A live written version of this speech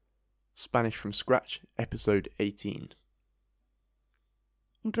Spanish from Scratch, episode 18.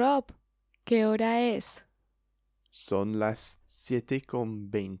 Rob, ¿qué hora es? Son las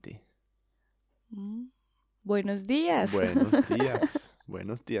 7:20. Buenos días. Buenos días.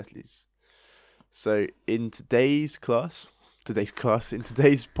 Buenos días, Liz. So in today's podcast,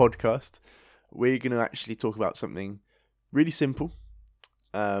 we're going to actually talk about something really simple,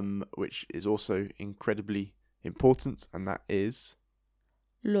 which is also incredibly important, and that is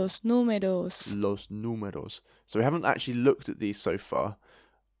Los números. los números. So we haven't actually looked at these so far.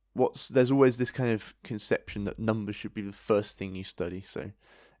 There's always this kind of conception that numbers should be the first thing you study. So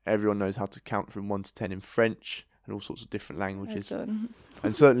everyone knows how to count from 1 to 10 in French and all sorts of different languages. And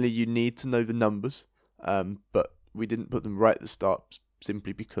certainly you need to know the numbers, but we didn't put them right at the start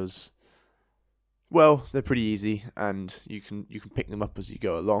simply because, well, they're pretty easy and you can pick them up as you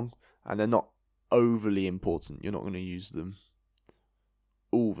go along, and they're not overly important. You're not going to use them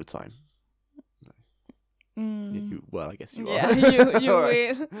all the time. Well, I guess you are. Yeah, you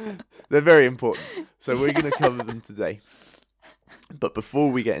Right. will. They're very important. So we're going to cover them today. But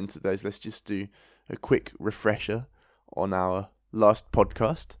before we get into those, let's just do a quick refresher on our last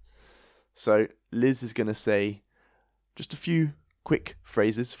podcast. So Liz is going to say just a few quick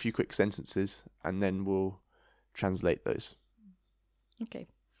phrases, a few quick sentences, and then we'll translate those. Okay.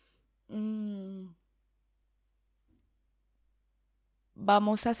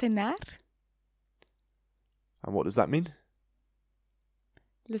 ¿Vamos a cenar? And what does that mean?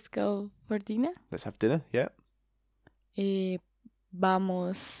 Let's go for dinner. Let's have dinner, yeah.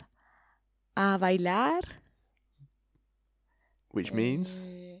 Vamos a bailar. Which means?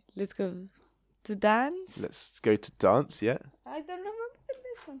 Let's go to dance. Let's go to dance, yeah. I don't remember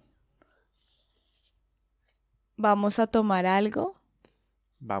this one. Vamos a tomar algo.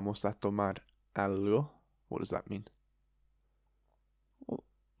 Vamos a tomar algo. What does that mean?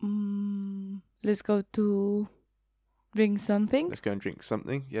 Let's go to drink something. Let's go and drink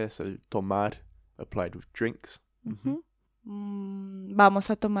something. Yeah, so tomar applied with drinks. Vamos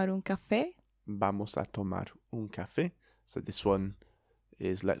a tomar un café. Vamos a tomar un café. So this one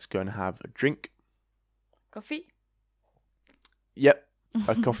is let's go and have a drink. Coffee. Yep,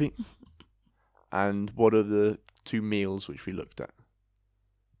 a coffee. And what are the two meals which we looked at?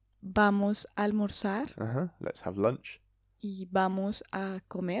 Vamos a almorzar. Let's have lunch. Y vamos a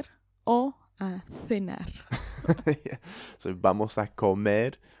comer o a cenar. Yeah. So vamos a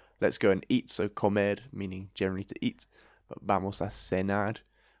comer. Let's go and eat. So comer meaning generally to eat. But vamos a cenar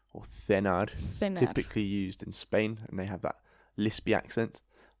or cenar. It's typically used in Spain and they have that lispy accent.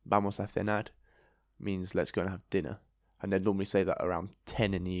 Vamos a cenar means let's go and have dinner. And they normally say that around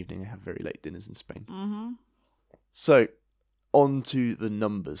 10 in the evening. They have very late dinners in Spain. So on to the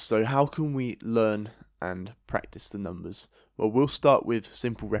numbers. So how can we learn and practice the numbers? Well, we'll start with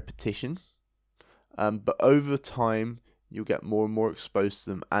simple repetition. But over time, you'll get more and more exposed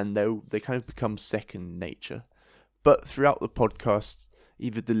to them and they kind of become second nature. But throughout the podcast,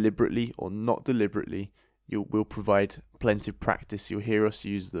 either deliberately or not deliberately, we'll provide plenty of practice. You'll hear us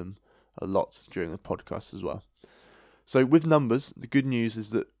use them a lot during the podcast as well. So with numbers, the good news is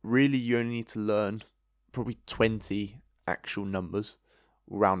that really you only need to learn probably 20 actual numbers,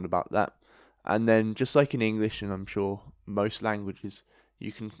 round about that. And then just like in English, and I'm sure most languages,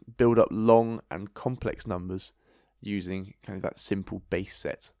 you can build up long and complex numbers using kind of that simple base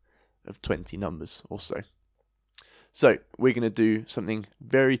set of 20 numbers or so. So we're going to do something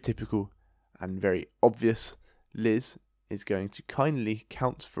very typical and very obvious. Liz is going to kindly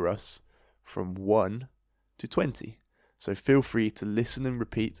count for us from 1 to 20. So feel free to listen and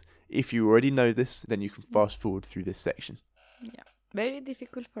repeat. If you already know this, then you can fast forward through this section. Yeah, very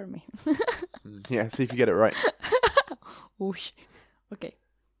difficult for me. Yeah, see if you get it right. Okay.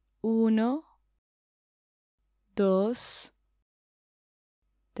 1, 2,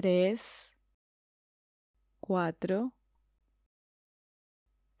 3, 4, 5,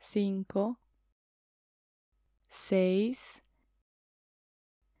 6,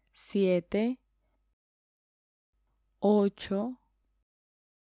 7, 8,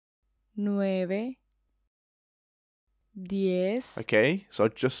 9, 10. Okay, so I'll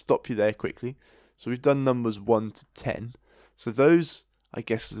just stop you there quickly. So we've done numbers 1 to 10. So those, I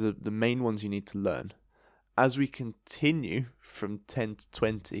guess, are the main ones you need to learn. As we continue from 10 to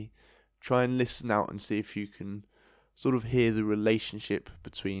 20, try and listen out and see if you can sort of hear the relationship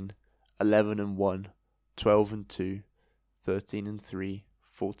between 11 and 1, 12 and 2, 13 and 3,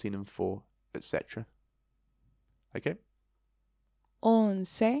 14 and 4, etc. Okay? 11,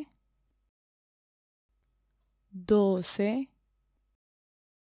 12,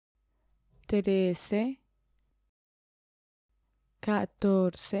 13,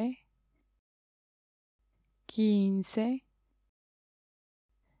 14, 15, 16,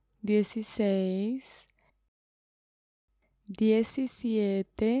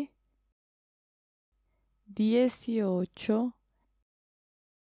 17,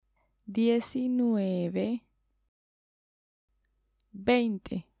 18, 19,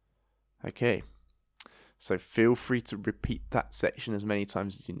 20. Okay, so feel free to repeat that section as many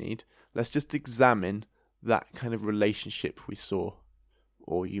times as you need. Let's just examine that kind of relationship we saw,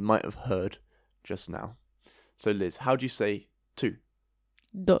 or you might have heard just now. So Liz, how do you say 2?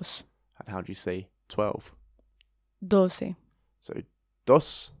 2. And how do you say 12? 12. So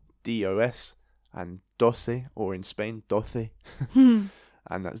dos, D-O-S, and doce, or in Spain, doce, and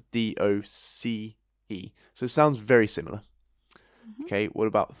that's D-O-C-E. So it sounds very similar. Okay, what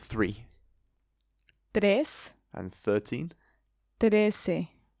about 3? 3. And 13? 13.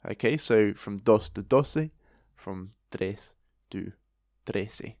 Okay, so from dos to doce, from tres to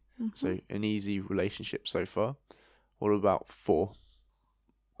trece. So an easy relationship so far. What about 4?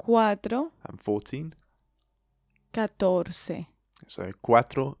 4. And 14? 14. So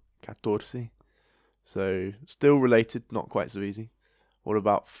 4, 14. So still related, not quite so easy. What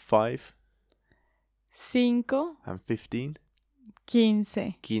about 5? 5. And 15?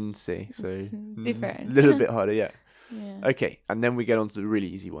 15. 15. So It's different. A little bit harder, yeah. Yeah. Okay, and then we get on to the really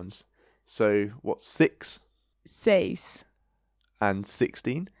easy ones. So what, 6? 6. And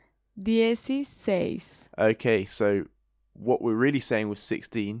 16? 16. Okay, so what we're really saying with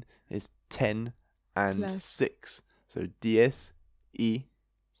 16 is 10 and Plus. 6. So 10 y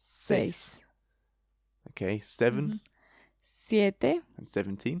 6. Okay, 7 7. and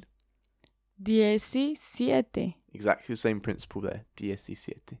 17. 17. Exactly the same principle there.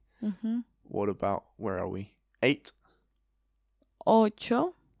 17. What about, where are we? 8 8.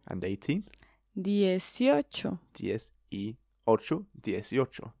 and 18. 18. 10 y 8.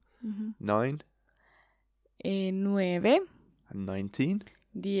 18. 9 9. and 19.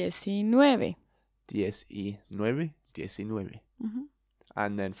 19. 10 y 9. 19.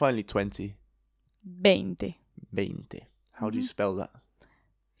 And then finally 20. 20. 20. How do you spell that?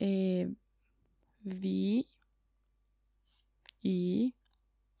 V-I-I-N-T-E.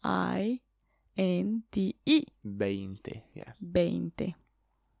 20, yeah. 20.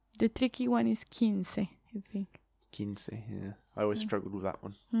 The tricky one is 15, I think. 15, yeah. I always struggled with that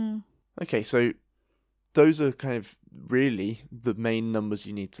one. Mm. Okay, so those are kind of really the main numbers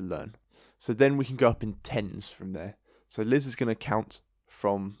you need to learn. So then we can go up in tens from there. So Liz is going to count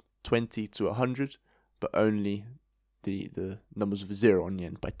from 20 to 100, but only the numbers with a 0 on the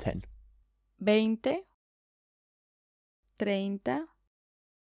end by 10. 20, 30,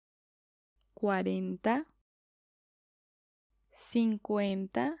 40, 50,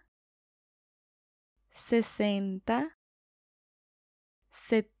 60,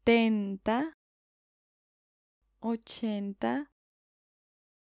 70, 80,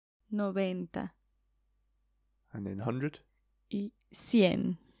 90 And then 100. y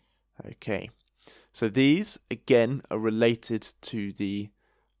 100. Okay. So these, again, are related to the,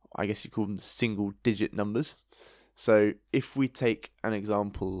 I guess you call them the single digit numbers. So if we take an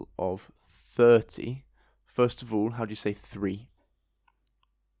example of 30, first of all, how do you say 3?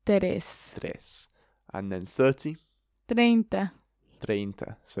 3. Tres. And then 30? 30. 30.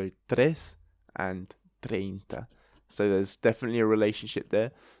 So tres and 30. So there's definitely a relationship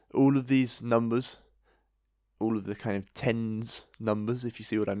there. All of these numbers, all of the kind of tens numbers, if you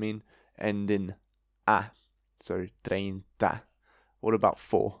see what I mean, end in a. So 30. What about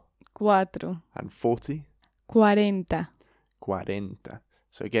 4? 4. And 40? 40. 40.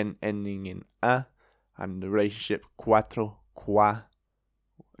 So again, ending in a, and the relationship 4, 40.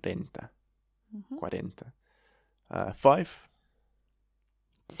 40. 5? 5.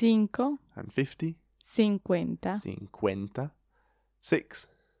 And 50? 50. 50. 6?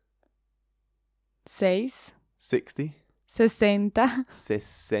 6. 60? 60.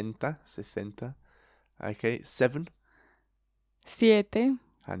 60. Okay, 7? 7.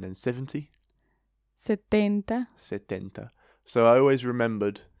 And then 70? 70. 70. So I always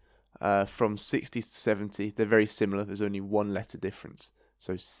remembered from 60 to 70, they're very similar. There's only one letter difference.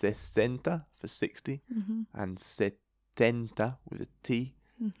 So 60 for 60 and 70 with a T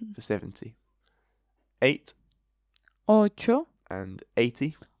for 70. 8 8. and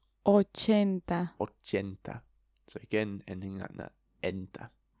 80. 80. 80. So again, ending at that enta.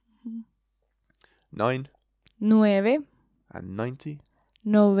 9 9. and 90.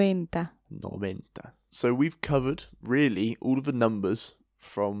 90. 90. So we've covered really all of the numbers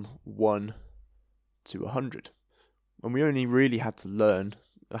from 1 to 100. And we only really had to learn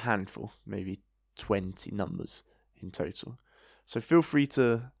a handful, maybe 20 numbers in total. So feel free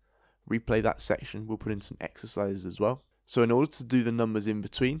to replay that section. We'll put in some exercises as well. So in order to do the numbers in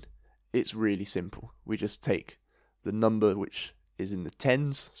between, it's really simple. We just take the number which is in the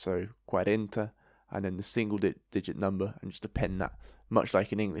tens, so 40, and then the single digit number, and just append that, much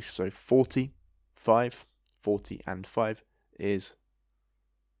like in English. So 40, 5, 40 and 5 is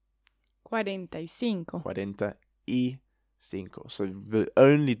 45. 45. So the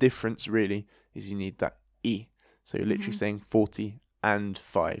only difference really is you need that E. So you're literally saying 40 and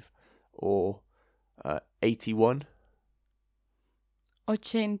 5. Or 81.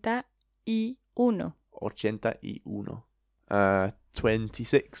 81. 81.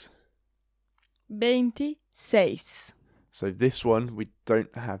 26. 26. So this one, we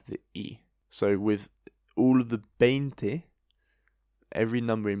don't have the E. So with all of the 20, every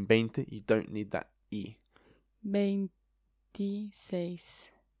number in 20, you don't need that E. 26.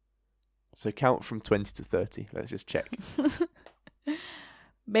 So count from 20 to 30. Let's just check.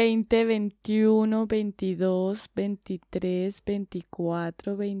 20, 21, 22, 23, 24,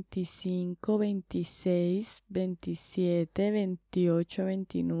 25, 26, 27, 28,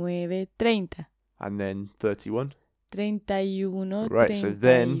 29, 30. And then 31. 31, Right, 32. so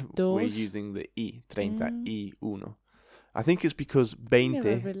then we're using the E. 31. I think it's because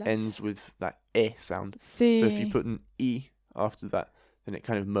 20 ends with that E sound. Sí. So if you put an E after that, then it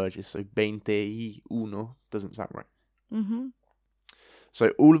kind of merges. So 21 doesn't sound right. Mm-hmm.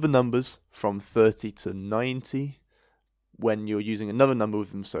 So all of the numbers from 30 to 90, when you're using another number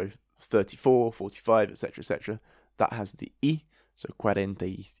with them, so 34, 45, etc., that has the E. So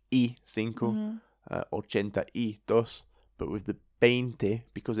 45, 82. But with the 20,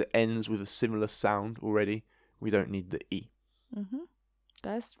 because it ends with a similar sound already, we don't need the E. Mm-hmm.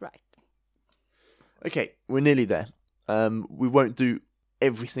 That's right. Okay, we're nearly there. We won't do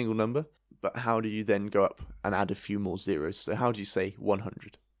every single number, but how do you then go up and add a few more zeros? So how do you say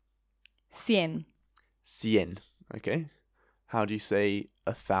 100? 100. 100, okay. How do you say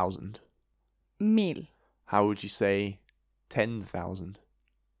 1,000? 1000. How would you say 10,000?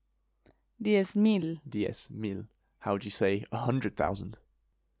 10,000. 10,000. How would you say 100,000?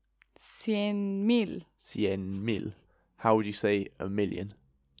 100,000. 100,000. How would you say 1,000,000?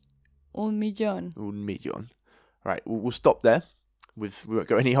 1,000,000. 1,000,000. Right, we'll stop there. We won't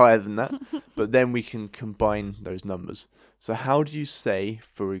go any higher than that, but then we can combine those numbers. So how do you say,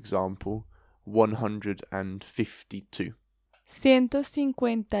 for example, 152?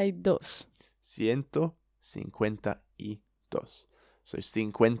 152. 152. So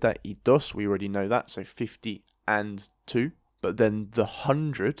 52, we already know that, so 50 and 2. But then the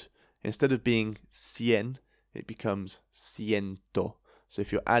 100, instead of being 100, it becomes ciento. So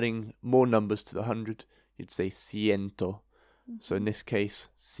if you're adding more numbers to the 100, you'd say ciento. So in this case,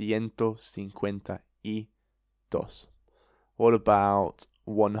 152. What about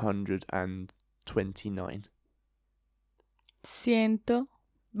 129?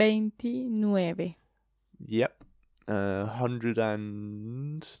 129. Yep.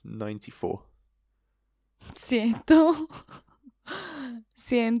 194.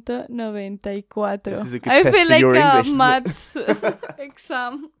 194. This is a good I test feel for like your a English, isn't it? maths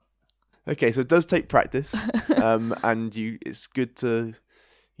exam. Okay, so it does take practice, and it's good to,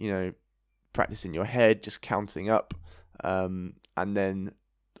 practice in your head, just counting up, and then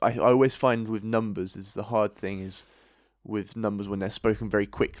I always find with numbers, this is the hard thing, is with numbers when they're spoken very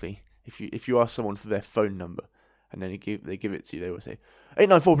quickly. If you ask someone for their phone number, and then they give it to you, they will say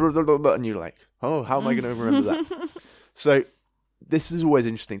 894, blah, blah, blah, blah, and you're like, oh, how am I going to remember that? So this is always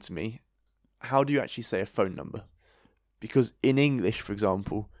interesting to me. How do you actually say a phone number? Because in English, for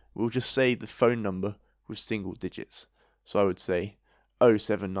example, we'll just say the phone number with single digits. So I would say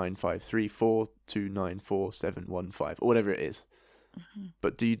 0795342944715, or whatever it is. Mm-hmm.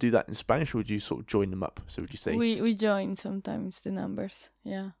 But do you do that in Spanish, or do you sort of join them up? So would you say... We join sometimes the numbers,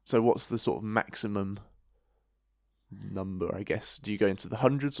 yeah. So what's the sort of maximum number, I guess? Do you go into the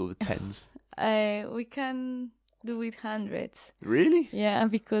hundreds or the tens? We can do with hundreds. Really? Yeah,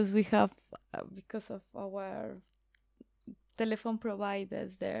 because we have, because of our telephone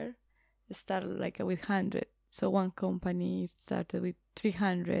providers there, start like with 100. So one company started with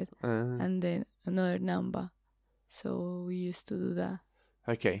 300 and then another number. So we used to do that.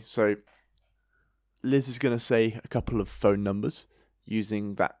 Okay, so Liz is going to say a couple of phone numbers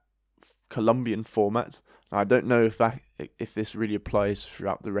using that Colombian format. Now, I don't know if this really applies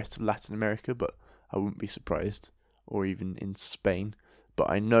throughout the rest of Latin America, but I wouldn't be surprised, or even in Spain. But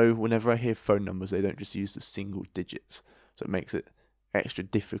I know whenever I hear phone numbers, they don't just use the single digits. So it makes it extra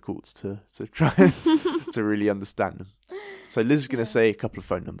difficult to try to really understand them. So Liz is going to say a couple of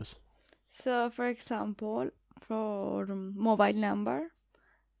phone numbers. So, for example, for mobile number,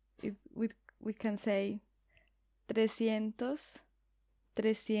 we can say 300,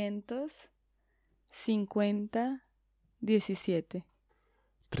 350, 17.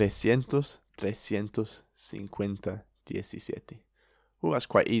 300, 350, 17. Oh, that's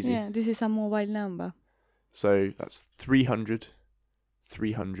quite easy. Yeah, this is a mobile number. So that's 300,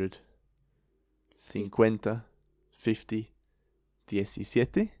 300, 50, 50,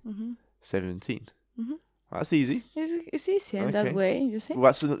 17, 17. That's easy. It's easy in that way, you see?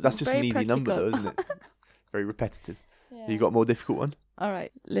 Well, that's just an easy practical number, though, isn't it? Very repetitive. Yeah. You got a more difficult one? All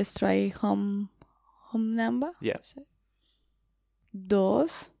right, let's try home number. Yeah. 2,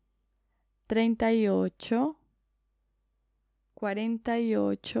 38,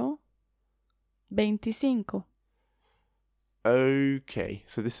 48, 25. Okay,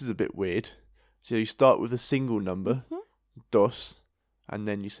 so this is a bit weird. So you start with a single number, dos, and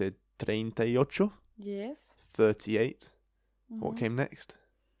then you said 38, Yes. 38. What came next?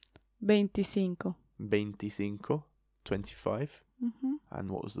 25. 25, 25. And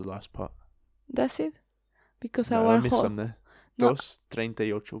what was the last part? That's it. Because No, our I missed some there. Dos,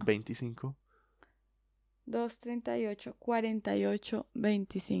 38, 25. 2, 38, 48,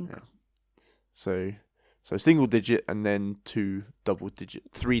 25. Yeah. So single digit and then three double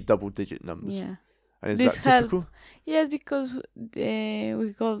digit numbers. Yeah. And is This that typical? Yes, because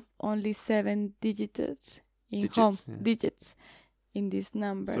we got only 7 digits in Digits, home yeah. digits in these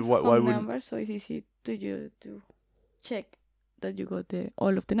numbers. So why home wouldn't- numbers, so it's easy to you to check that you got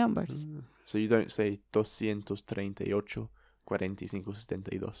all of the numbers. So you don't say 238, 45,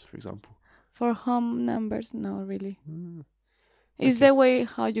 72, for example. For home numbers, no, really. Mm. It's Okay. the way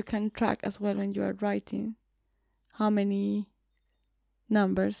how you can track as well when you are writing how many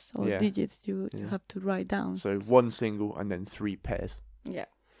numbers or Yeah. digits you Yeah. have to write down. So one single and then 3 pairs. Yeah.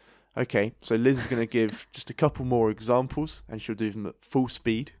 Okay, so Liz is going to give just a couple more examples and she'll do them at full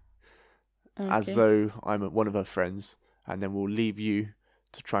speed as though I'm one of her friends, and then we'll leave you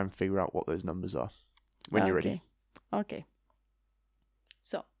to try and figure out what those numbers are when you're ready. Okay.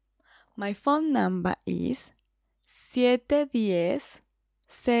 So, my phone number is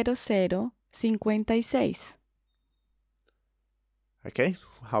 710-0056. Okay,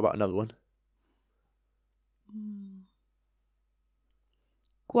 how about another one?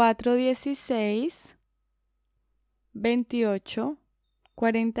 416 28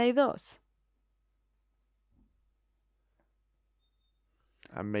 42.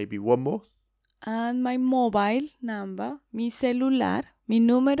 And maybe one more? And my mobile number, mi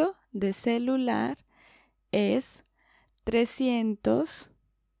número de celular es 300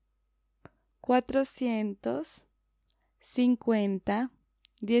 450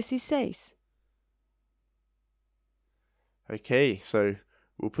 16. Okay, so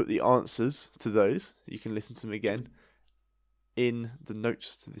we'll put the answers to those. You can listen to them again in the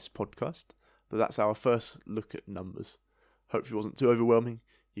notes to this podcast. But that's our first look at numbers. Hopefully it wasn't too overwhelming.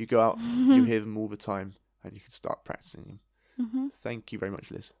 You go out, you hear them all the time, and you can start practicing them. Thank you very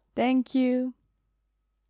much, Liz. Thank you.